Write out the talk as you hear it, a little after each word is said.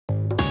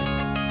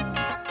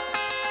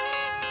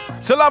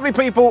So lovely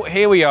people,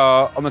 here we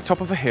are on the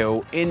top of a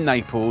hill in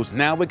Naples.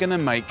 Now we're going to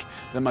make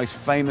the most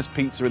famous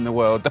pizza in the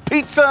world, the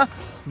pizza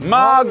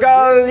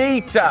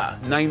Margherita,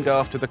 named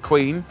after the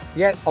Queen.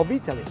 Yeah, of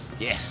Italy.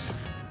 Yes.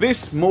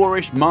 This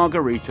Moorish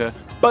Margherita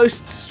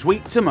boasts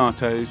sweet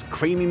tomatoes,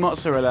 creamy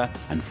mozzarella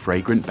and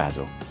fragrant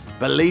basil.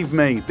 Believe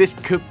me, this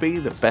could be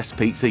the best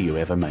pizza you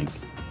ever make.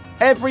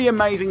 Every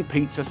amazing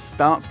pizza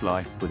starts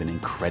life with an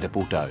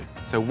incredible dough.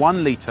 So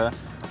 1 litre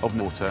of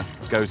water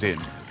goes in,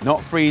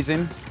 not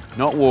freezing,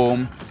 not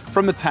warm,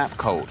 from the tap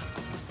cold.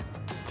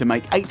 To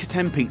make 8 to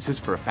 10 pizzas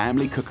for a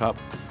family cook-up,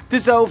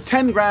 dissolve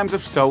 10 grams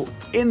of salt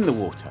in the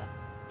water.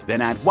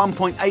 Then add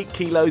 1.8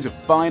 kilos of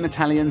fine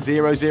Italian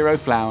 00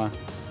 flour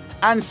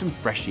and some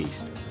fresh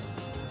yeast.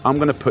 I'm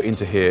going to put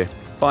into here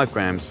 5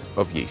 grams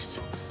of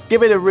yeast.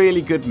 Give it a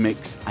really good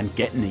mix and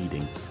get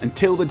kneading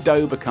until the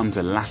dough becomes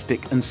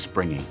elastic and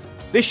springy.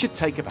 This should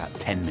take about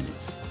 10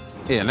 minutes.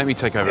 Here, let me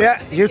take over.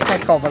 Yeah, you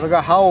take over. I've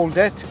got to hold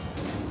it.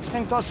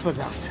 Thank God for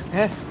that.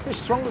 Yeah, it's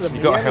stronger than me.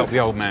 You've got to help the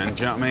old man,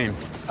 do you know what I mean?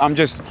 I'm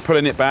just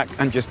pulling it back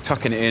and just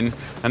tucking it in,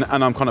 and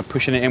I'm kind of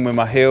pushing it in with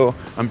my heel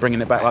and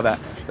bringing it back like that.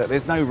 Look,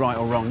 there's no right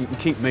or wrong. You can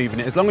keep moving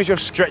it. As long as you're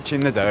stretching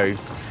the dough,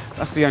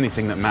 that's the only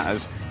thing that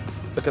matters.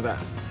 Look at that.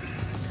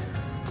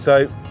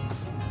 So,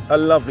 a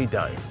lovely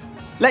dough.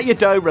 Let your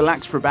dough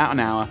relax for about an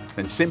hour,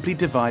 then simply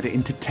divide it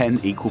into 10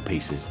 equal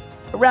pieces,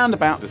 around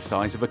about the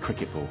size of a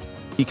cricket ball.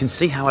 You can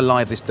see how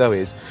alive this dough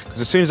is,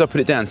 because as soon as I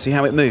put it down, see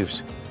how it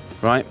moves,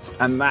 right?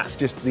 And that's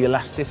just the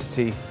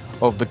elasticity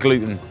of the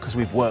gluten, because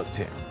we've worked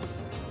it.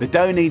 The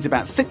dough needs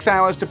about 6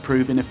 hours to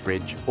prove in a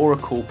fridge or a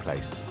cool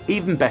place.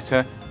 Even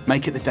better,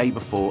 make it the day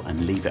before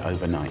and leave it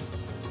overnight.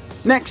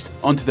 Next,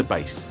 onto the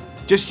base.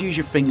 Just use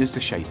your fingers to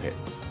shape it.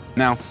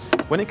 Now,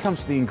 when it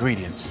comes to the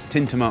ingredients,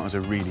 tinned tomatoes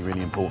are really,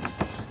 really important.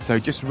 So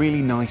just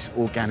really nice,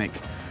 organic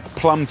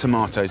plum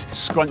tomatoes,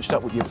 scrunched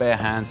up with your bare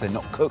hands. They're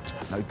not cooked,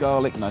 no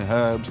garlic, no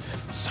herbs.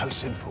 So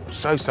simple,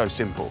 so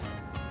simple.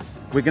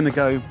 We're gonna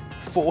go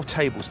 4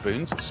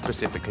 tablespoons,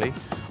 specifically,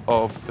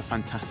 of the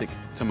fantastic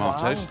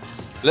tomatoes. Wow.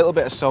 A little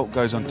bit of salt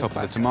goes on top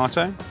of the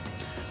tomato.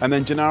 And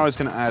then Gennaro's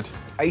gonna add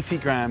 80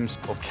 grams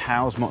of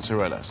cow's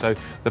mozzarella. So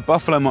the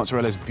buffalo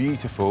mozzarella is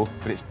beautiful,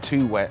 but it's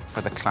too wet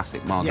for the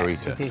classic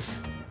Margherita. Yes, it is.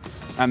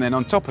 And then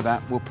on top of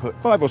that, we'll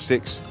put 5 or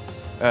 6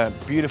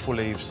 beautiful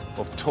leaves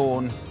of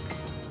torn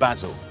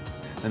basil.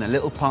 Then a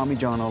little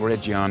Parmigiano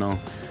Reggiano.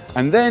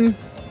 And then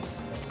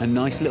a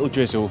nice little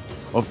drizzle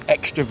of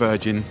extra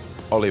virgin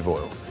olive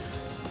oil.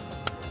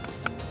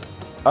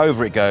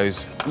 Over it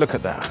goes, look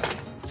at that.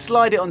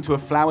 Slide it onto a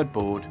floured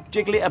board,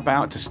 jiggle it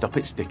about to stop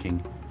it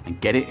sticking, and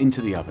get it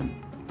into the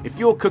oven. If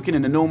you're cooking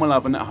in a normal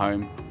oven at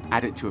home,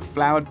 add it to a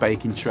floured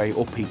baking tray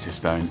or pizza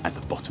stone at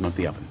the bottom of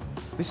the oven.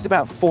 This is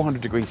about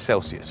 400 degrees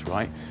Celsius,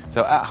 right?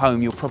 So at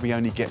home, you'll probably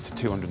only get to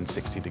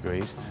 260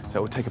 degrees. So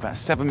it will take about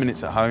 7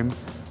 minutes at home,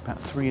 about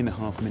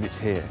 3.5 minutes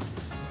here.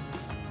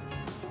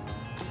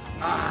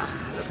 Ah,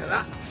 look at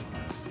that.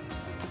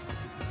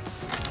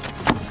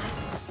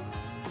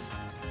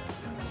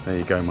 There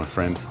you go, my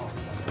friend.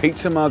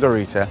 Pizza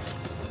Margherita,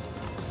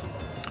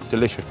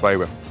 delicious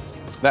flavour.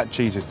 That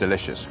cheese is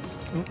delicious.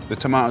 The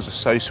tomatoes are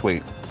so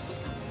sweet.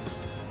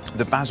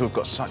 The basil have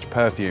got such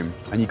perfume,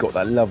 and you've got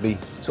that lovely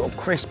sort of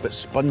crisp but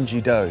spongy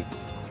dough.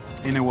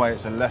 In a way,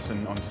 it's a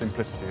lesson on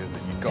simplicity, isn't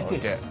it? You've got to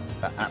get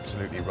that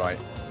absolutely right.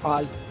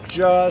 I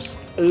just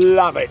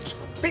love it.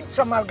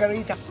 Pizza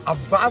Margherita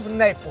above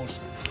Naples.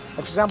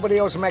 If somebody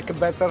else make it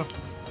better,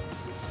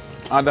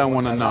 I don't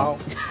want to know.